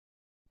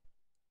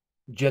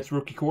Jets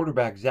rookie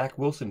quarterback Zach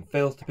Wilson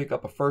fails to pick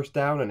up a first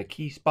down in a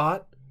key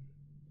spot.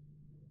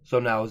 So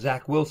now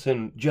Zach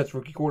Wilson, Jets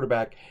rookie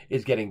quarterback,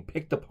 is getting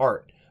picked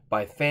apart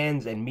by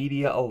fans and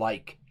media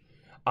alike.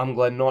 I'm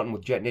Glenn Naughton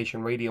with Jet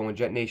Nation Radio and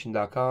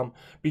JetNation.com.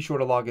 Be sure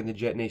to log into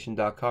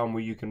JetNation.com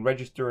where you can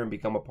register and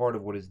become a part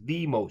of what is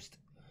the most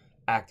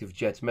active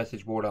Jets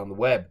message board on the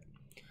web.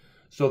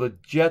 So the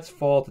Jets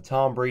fall to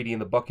Tom Brady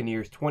and the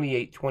Buccaneers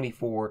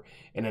 28-24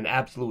 in an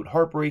absolute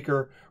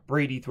heartbreaker.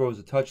 Brady throws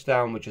a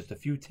touchdown with just a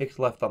few ticks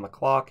left on the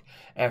clock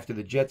after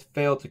the Jets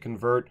failed to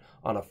convert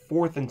on a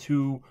 4th and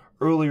 2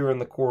 earlier in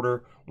the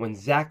quarter when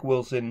Zach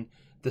Wilson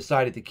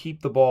decided to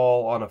keep the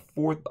ball on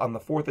the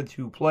 4th and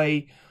 2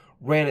 play,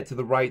 ran it to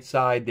the right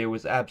side. There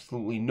was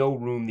absolutely no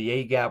room. The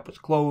A-gap was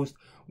closed.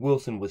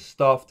 Wilson was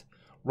stuffed.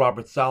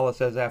 Robert Saleh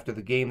says after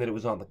the game that it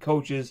was on the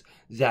coaches.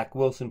 Zach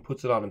Wilson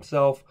puts it on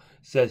himself,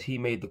 says he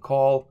made the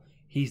call.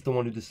 He's the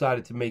one who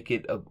decided to make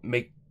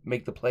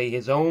the play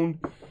his own,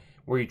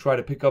 where he tried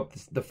to pick up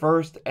the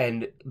first,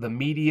 and the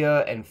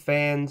media and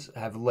fans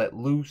have let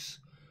loose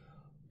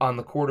on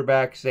the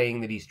quarterback, saying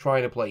that he's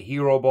trying to play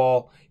hero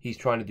ball, he's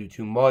trying to do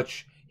too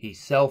much, he's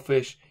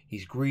selfish,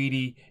 he's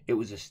greedy, it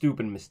was a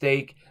stupid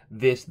mistake,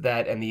 this,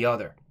 that, and the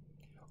other.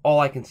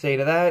 All I can say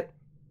to that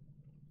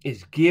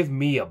is give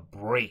me a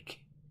break.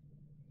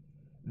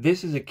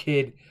 This is a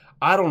kid,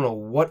 I don't know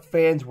what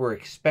fans were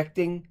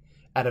expecting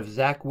out of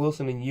Zach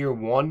Wilson in year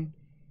one,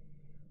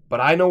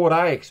 but I know what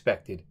I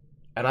expected,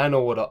 and I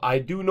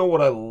do know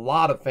what a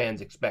lot of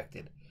fans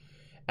expected,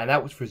 and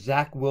that was for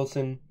Zach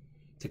Wilson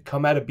to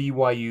come out of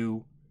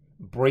BYU,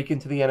 break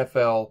into the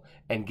NFL,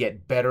 and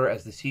get better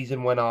as the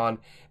season went on.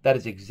 That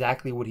is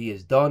exactly what he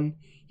has done.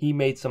 He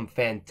made some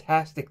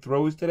fantastic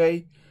throws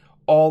today.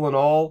 All in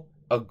all,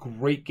 a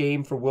great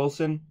game for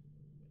Wilson,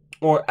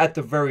 or at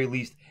the very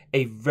least,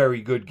 a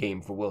very good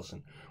game for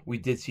Wilson. We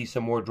did see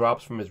some more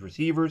drops from his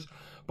receivers,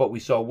 but we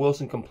saw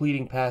Wilson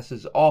completing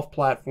passes off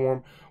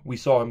platform. We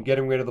saw him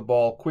getting rid of the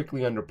ball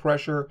quickly under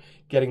pressure,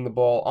 getting the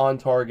ball on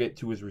target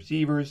to his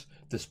receivers,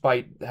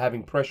 despite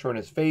having pressure in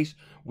his face.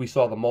 We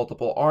saw the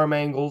multiple arm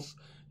angles.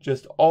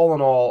 Just all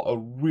in all, a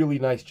really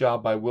nice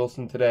job by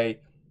Wilson today.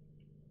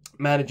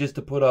 Manages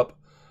to put up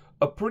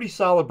a pretty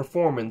solid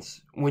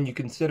performance when you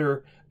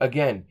consider,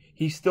 again,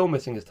 he's still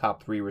missing his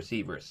top 3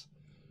 receivers.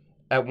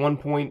 At one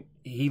point,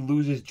 he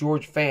loses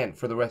George Fant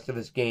for the rest of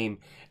this game,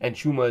 and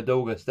Chuma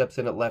Edoga steps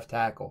in at left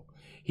tackle.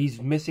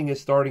 He's missing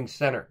his starting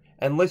center.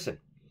 And listen,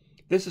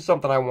 this is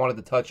something I wanted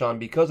to touch on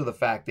because of the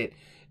fact that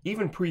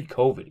even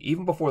pre-COVID,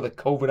 even before the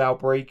COVID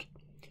outbreak,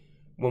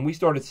 when we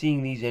started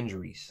seeing these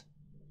injuries,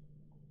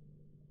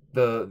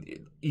 the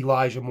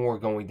Elijah Moore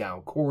going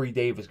down, Corey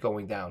Davis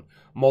going down,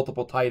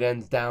 multiple tight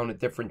ends down at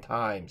different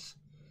times,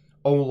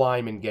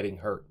 O-lineman getting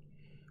hurt.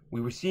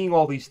 We were seeing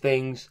all these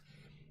things,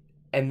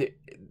 and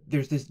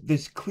there's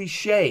this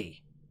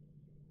cliche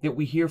that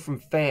we hear from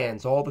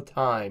fans all the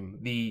time,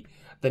 the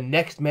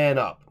next man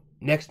up,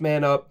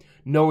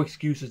 no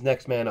excuses,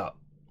 next man up.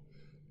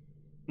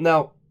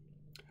 Now,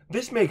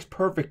 this makes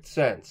perfect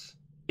sense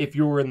if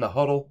you're in the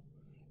huddle,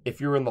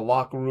 if you're in the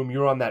locker room,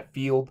 you're on that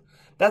field.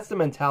 That's the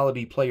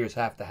mentality players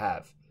have to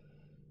have.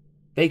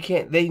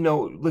 They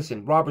know,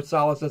 listen, Robert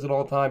Saleh says it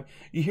all the time.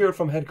 You hear it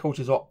from head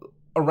coaches all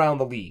around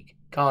the league,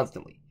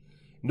 constantly.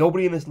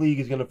 Nobody in this league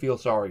is going to feel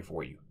sorry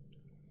for you.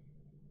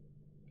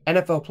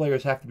 NFL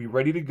players have to be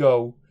ready to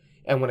go,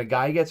 and when a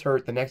guy gets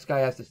hurt, the next guy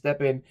has to step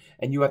in,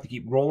 and you have to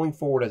keep rolling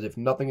forward as if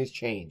nothing has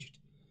changed.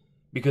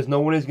 Because no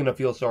one is going to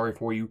feel sorry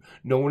for you,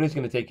 no one is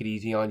going to take it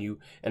easy on you,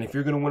 and if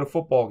you're going to win a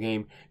football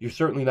game, you're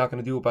certainly not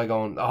going to do it by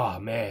going,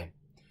 oh man,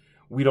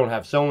 we don't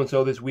have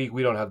so-and-so this week,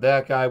 we don't have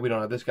that guy, we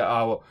don't have this guy,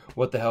 oh, well,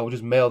 what the hell, we'll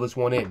just mail this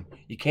one in.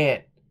 You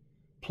can't.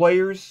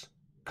 Players,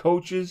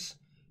 coaches,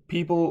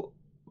 people,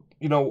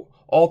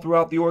 all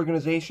throughout the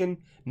organization,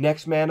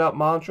 next man up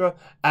mantra,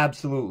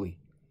 absolutely.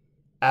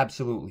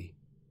 Absolutely.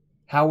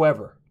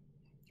 However,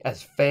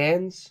 as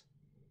fans,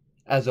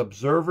 as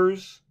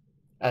observers,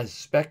 as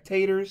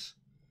spectators,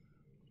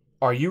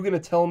 are you going to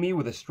tell me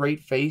with a straight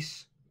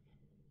face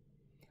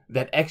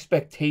that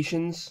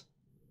expectations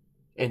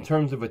in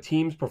terms of a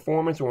team's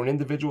performance or an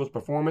individual's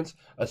performance,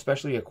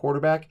 especially a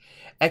quarterback,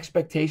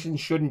 expectations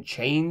shouldn't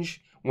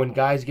change when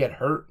guys get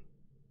hurt?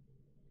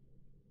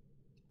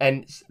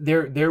 And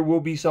there will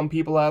be some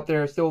people out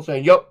there still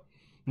saying, yup,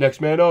 next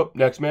man up,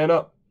 next man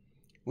up.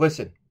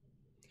 Listen.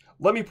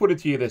 Let me put it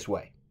to you this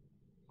way.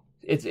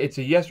 It's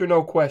a yes or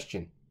no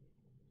question.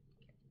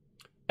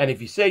 And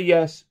if you say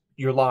yes,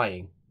 you're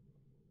lying.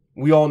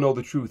 We all know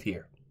the truth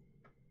here.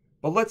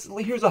 But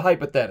here's a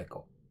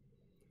hypothetical.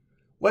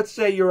 Let's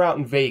say you're out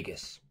in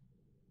Vegas.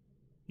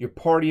 You're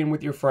partying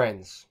with your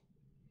friends.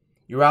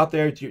 You're out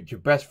there, it's your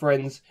best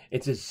friends.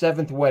 It's his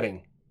 7th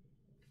wedding.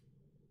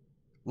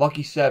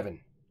 Lucky 7.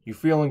 You're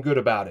feeling good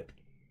about it.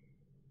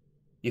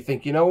 You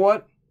think, you know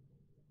what?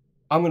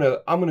 I'm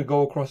gonna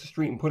go across the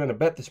street and put in a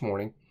bet this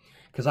morning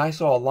because I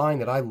saw a line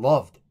that I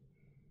loved.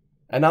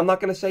 And I'm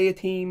not gonna say a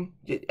team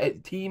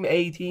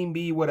A, team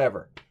B,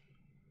 whatever.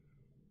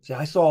 See,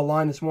 I saw a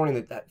line this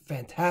morning that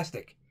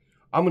fantastic.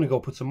 I'm gonna go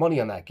put some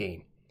money on that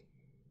game.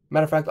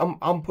 Matter of fact,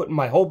 I'm putting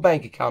my whole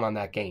bank account on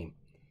that game.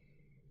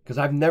 Because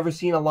I've never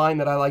seen a line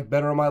that I like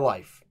better in my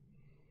life.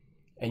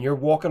 And you're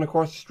walking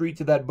across the street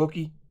to that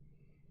bookie.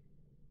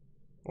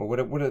 Or what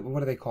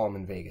do they call them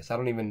in Vegas? I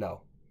don't even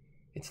know.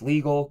 It's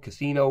legal,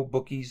 casino,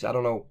 bookies. I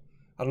don't know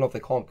if they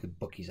call them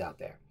bookies out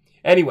there.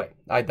 Anyway,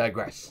 I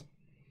digress.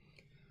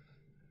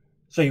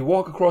 So you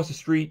walk across the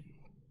street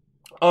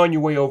on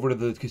your way over to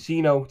the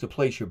casino to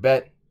place your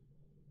bet.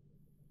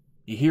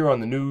 You hear on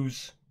the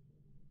news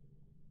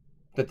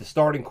that the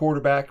starting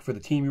quarterback for the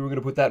team you were going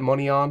to put that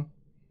money on,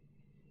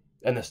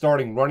 and the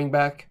starting running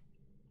back,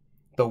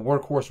 the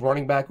workhorse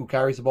running back who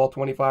carries the ball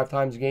 25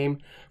 times a game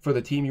for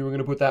the team you were going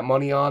to put that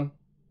money on,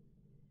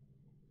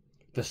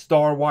 the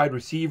star wide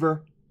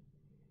receiver,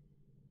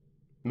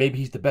 maybe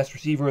he's the best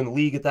receiver in the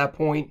league at that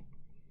point,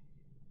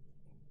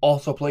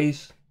 also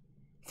plays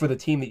for the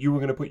team that you were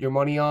going to put your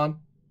money on,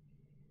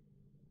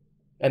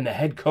 and the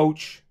head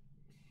coach,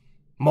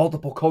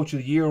 multiple Coach of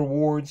the Year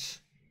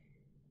awards,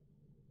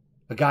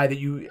 a guy that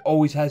you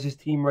always has his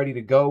team ready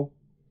to go.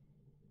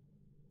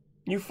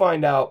 You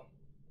find out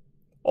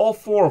all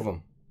 4 of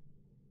them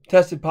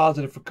tested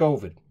positive for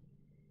COVID.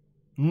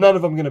 None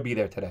of them going to be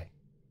there today.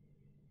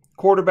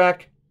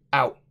 Quarterback,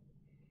 out.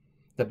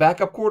 The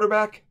backup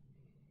quarterback,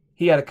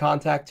 he had a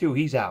contact too.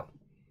 He's out.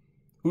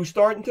 Who's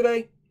starting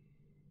today?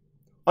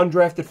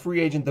 Undrafted free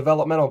agent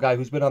developmental guy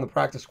who's been on the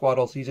practice squad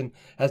all season,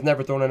 has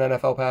never thrown an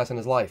NFL pass in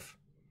his life.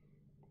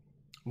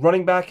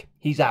 Running back,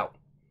 he's out.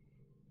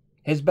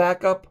 His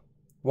backup,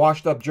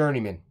 washed up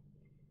journeyman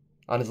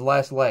on his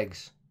last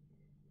legs.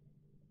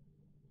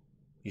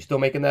 You still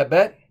making that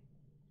bet?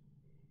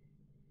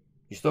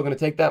 You still going to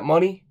take that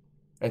money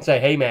and say,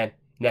 hey man,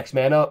 next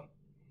man up?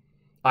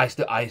 I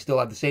still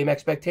have the same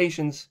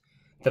expectations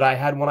that I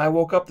had when I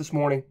woke up this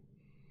morning.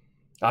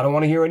 I don't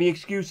want to hear any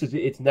excuses.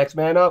 It's next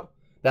man up.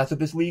 That's what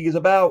this league is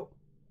about.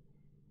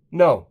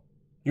 No,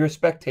 you're a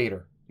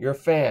spectator. You're a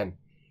fan.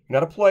 You're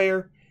not a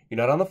player. You're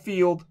not on the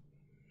field.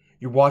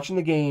 You're watching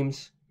the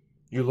games.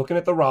 You're looking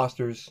at the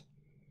rosters.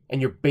 And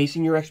you're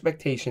basing your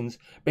expectations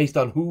based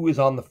on who is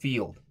on the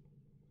field.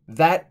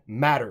 That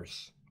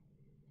matters.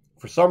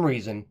 For some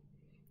reason,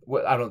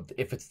 I don't.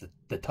 If it's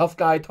the tough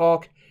guy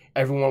talk,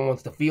 everyone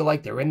wants to feel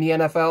like they're in the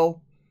NFL.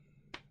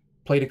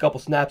 Played a couple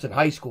snaps in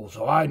high school,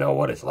 so I know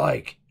what it's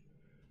like.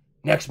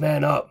 Next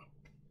man up.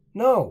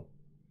 No.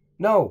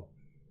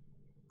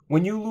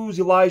 When you lose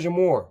Elijah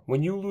Moore,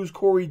 when you lose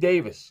Corey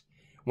Davis,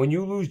 when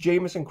you lose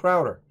Jamison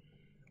Crowder,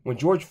 when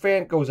George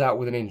Fant goes out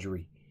with an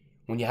injury,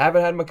 when you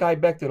haven't had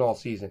Mekhi Becton all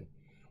season,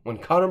 when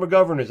Connor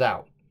McGovern is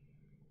out,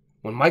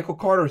 when Michael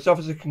Carter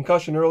suffers a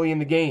concussion early in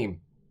the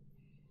game,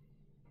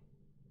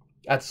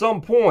 at some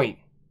point,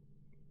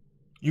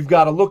 you've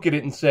got to look at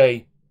it and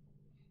say,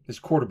 this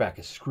quarterback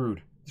is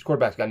screwed. This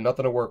quarterback's got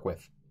nothing to work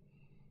with.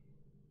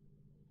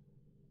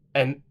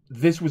 And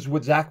this was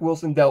what Zach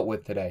Wilson dealt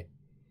with today.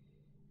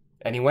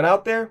 And he went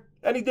out there,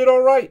 and he did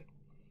all right.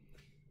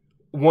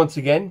 Once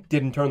again,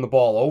 didn't turn the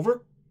ball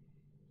over.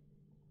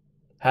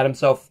 Had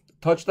himself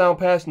touchdown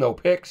pass, no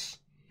picks.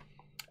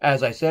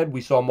 As I said, we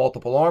saw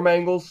multiple arm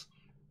angles.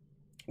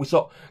 We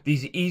saw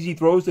these easy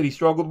throws that he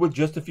struggled with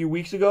just a few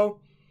weeks ago.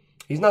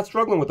 He's not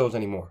struggling with those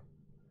anymore.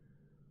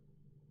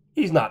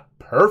 He's not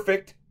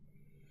perfect,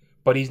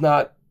 but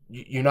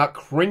you're not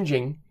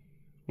cringing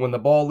when the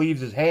ball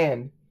leaves his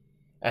hand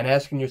and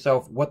asking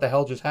yourself, what the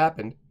hell just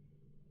happened?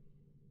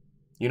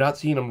 You're not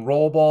seeing him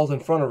roll balls in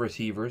front of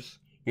receivers.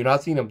 You're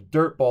not seeing him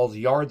dirt balls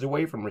yards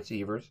away from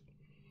receivers.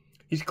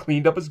 He's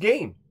cleaned up his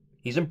game.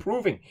 He's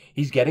improving.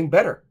 He's getting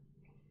better.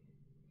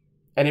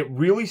 And it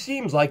really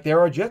seems like there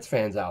are Jets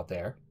fans out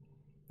there,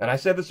 and I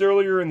said this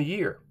earlier in the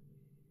year,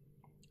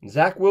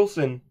 Zach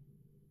Wilson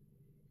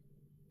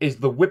is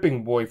the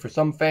whipping boy for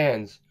some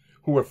fans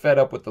who are fed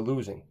up with the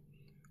losing.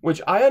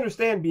 Which I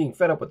understand being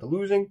fed up with the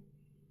losing.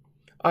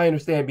 I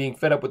understand being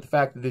fed up with the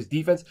fact that this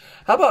defense...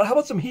 How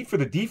about some heat for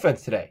the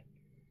defense today?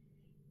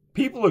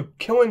 People are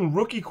killing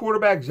rookie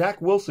quarterback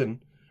Zach Wilson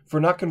for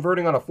not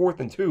converting on a 4th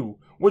and 2,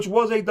 which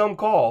was a dumb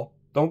call.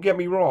 Don't get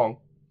me wrong.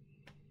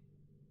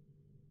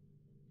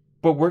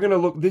 But we're going to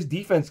look... This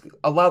defense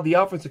allowed the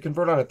offense to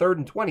convert on a 3rd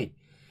and 20.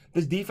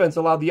 This defense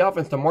allowed the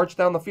offense to march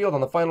down the field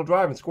on the final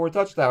drive and score a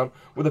touchdown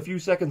with a few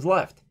seconds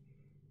left.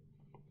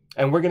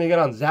 And we're going to get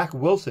on Zach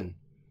Wilson,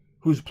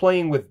 who's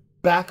playing with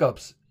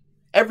backups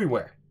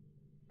everywhere.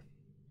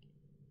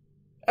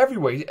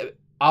 Everywhere.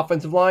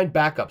 Offensive line,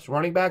 backups.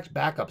 Running backs,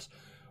 backups.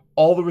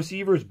 All the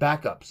receivers,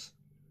 backups.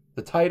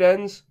 The tight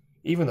ends,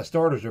 even the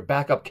starters are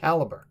backup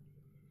caliber.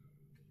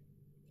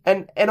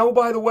 And oh,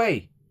 by the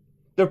way,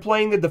 they're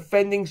playing the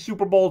defending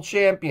Super Bowl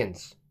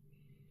champions.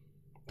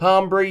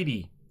 Tom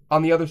Brady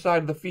on the other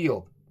side of the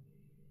field.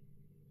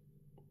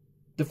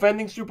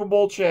 Defending Super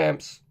Bowl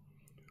champs,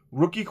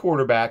 rookie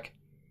quarterback,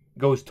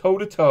 goes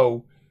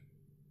toe-to-toe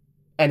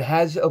and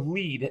has a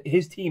lead.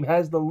 His team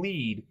has the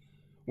lead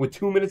with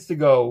 2 minutes to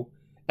go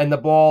and the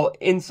ball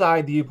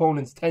inside the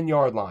opponent's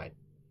 10-yard line.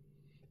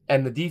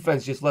 And the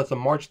defense just lets them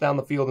march down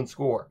the field and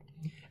score.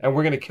 And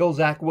we're going to kill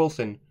Zach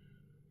Wilson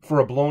for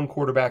a blown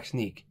quarterback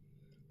sneak.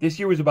 This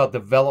year was about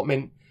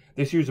development.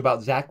 This year's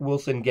about Zach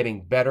Wilson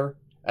getting better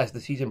as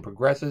the season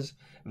progresses.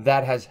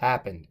 That has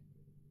happened.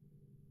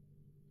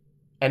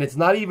 And it's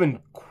not even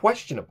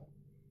questionable.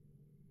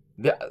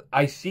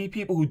 I see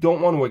people who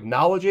don't want to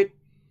acknowledge it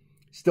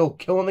still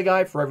killing the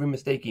guy for every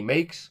mistake he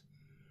makes.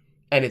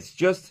 And it's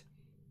just,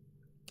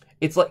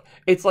 it's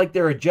like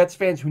there are Jets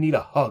fans who need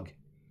a hug.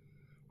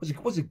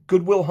 Was it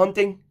Good Will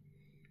Hunting?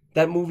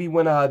 That movie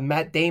when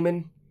Matt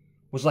Damon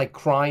was like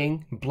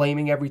crying,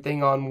 blaming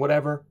everything on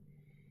whatever.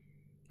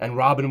 And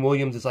Robin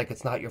Williams is like,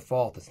 it's not your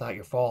fault, it's not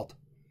your fault.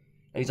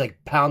 And he's like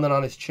pounding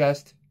on his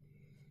chest.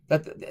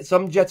 That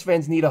some Jets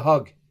fans need a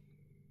hug.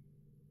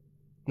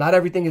 Not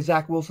everything is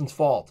Zach Wilson's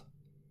fault.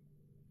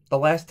 The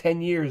last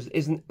 10 years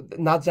isn't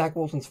not Zach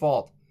Wilson's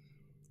fault.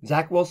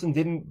 Zach Wilson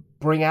didn't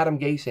bring Adam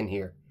Gase in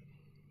here.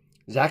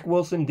 Zach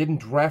Wilson didn't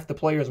draft the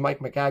players Mike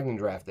McCagnon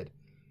drafted.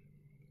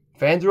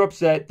 Fans are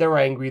upset. They're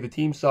angry. The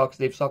team sucks.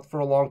 They've sucked for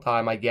a long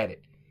time. I get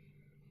it.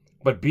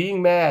 But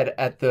being mad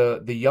at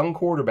the young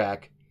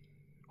quarterback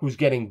who's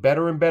getting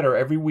better and better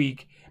every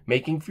week,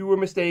 making fewer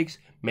mistakes,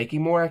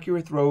 making more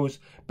accurate throws,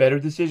 better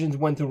decisions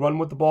when to run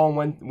with the ball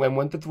and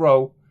when to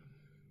throw,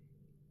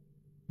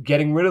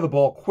 getting rid of the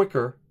ball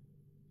quicker,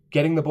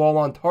 getting the ball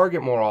on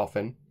target more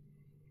often.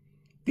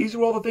 These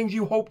are all the things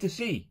you hope to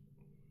see.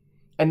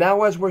 And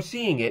now as we're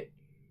seeing it,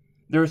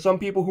 there are some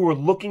people who are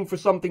looking for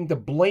something to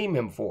blame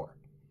him for.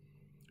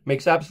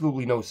 Makes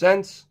absolutely no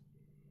sense.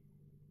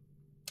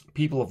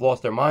 People have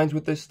lost their minds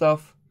with this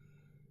stuff.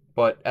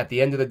 But at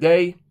the end of the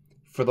day,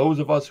 for those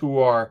of us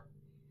who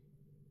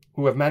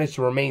have managed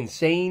to remain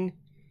sane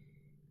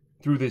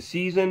through this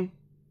season,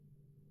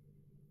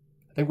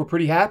 I think we're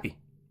pretty happy.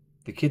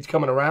 The kid's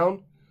coming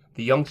around.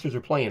 The youngsters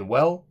are playing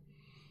well.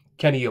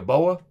 Kenny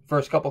Yeboah,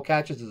 first couple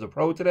catches as a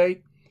pro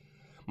today.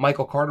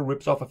 Michael Carter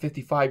rips off a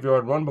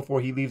 55-yard run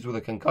before he leaves with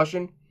a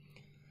concussion.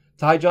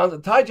 Ty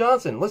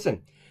Johnson,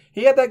 listen,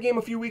 he had that game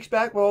a few weeks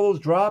back with all those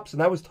drops,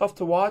 and that was tough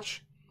to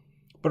watch.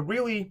 But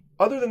really,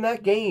 other than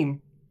that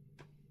game,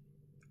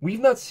 we've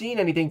not seen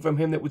anything from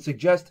him that would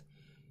suggest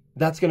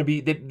that's going to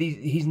be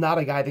he's not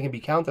a guy that can be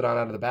counted on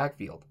out of the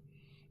backfield.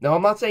 Now,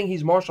 I'm not saying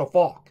he's Marshall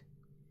Faulk.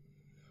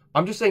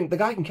 I'm just saying the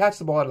guy can catch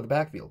the ball out of the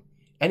backfield,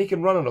 and he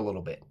can run it a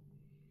little bit.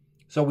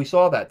 So we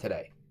saw that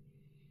today.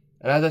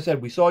 And as I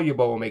said, we saw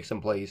Yeboah make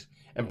some plays.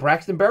 And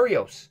Braxton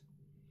Berrios.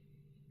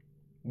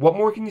 What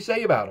more can you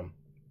say about him?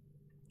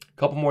 A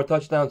couple more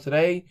touchdowns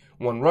today.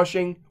 One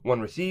rushing,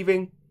 one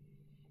receiving.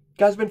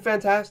 Guy's been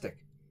fantastic.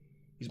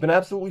 He's been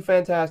absolutely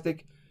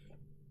fantastic.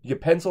 You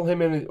pencil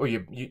him in, or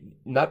you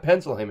not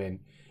pencil him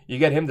in. You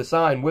get him to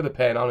sign with a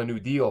pen on a new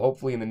deal,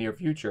 hopefully in the near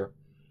future.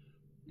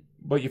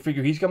 But you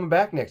figure he's coming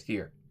back next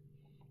year.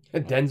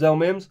 And Denzel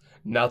Mims,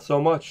 not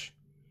so much.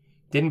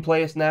 Didn't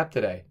play a snap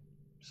today.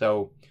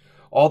 So,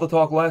 all the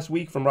talk last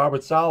week from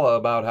Robert Saleh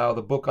about how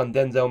the book on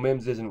Denzel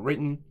Mims isn't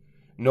written,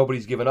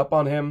 nobody's given up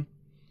on him.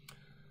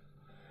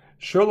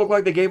 Sure looked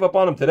like they gave up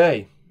on him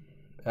today.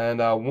 And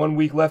 1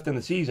 week left in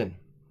the season.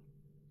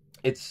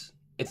 It's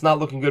not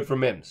looking good for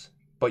Mims.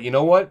 But you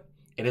know what?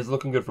 It is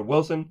looking good for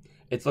Wilson.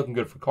 It's looking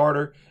good for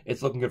Carter.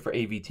 It's looking good for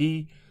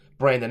AVT.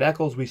 Brandon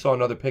Echols, we saw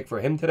another pick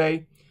for him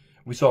today.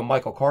 We saw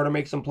Michael Carter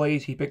make some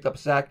plays. He picked up a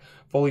sack.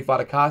 Foley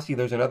Fatukasi,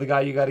 there's another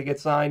guy you got to get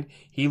signed.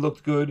 He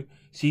looked good.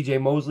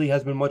 CJ Mosley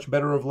has been much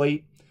better of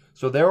late.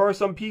 So there are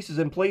some pieces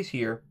in place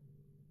here.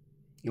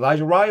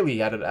 Elijah Riley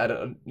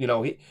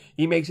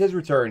he makes his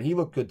return. He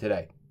looked good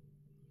today.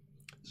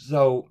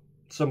 So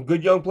some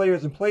good young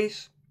players in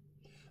place.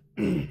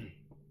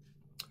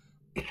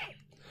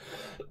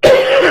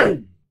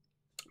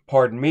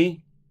 Pardon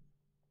me.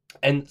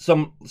 And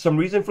some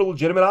reason for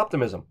legitimate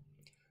optimism.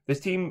 This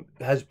team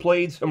has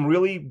played some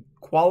really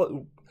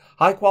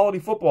high-quality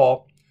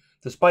football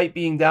despite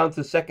being down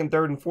to second,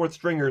 third, and fourth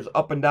stringers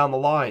up and down the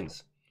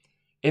lines.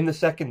 In the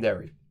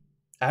secondary,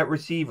 at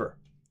receiver,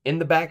 in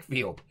the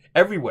backfield,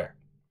 everywhere.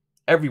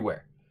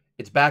 Everywhere.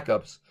 It's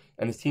backups,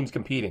 and this team's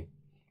competing.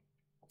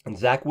 And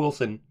Zach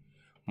Wilson,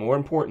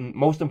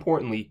 most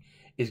importantly,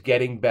 is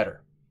getting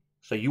better.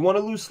 So you want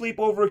to lose sleep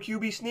over a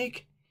QB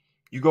sneak?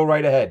 You go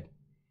right ahead.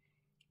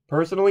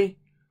 Personally,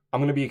 I'm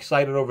going to be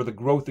excited over the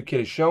growth the kid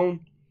has shown.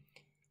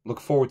 Look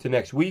forward to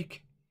next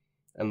week,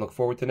 and look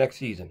forward to next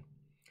season.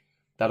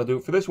 That'll do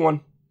it for this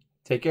one.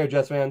 Take care,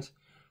 Jets fans.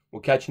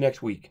 We'll catch you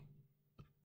next week.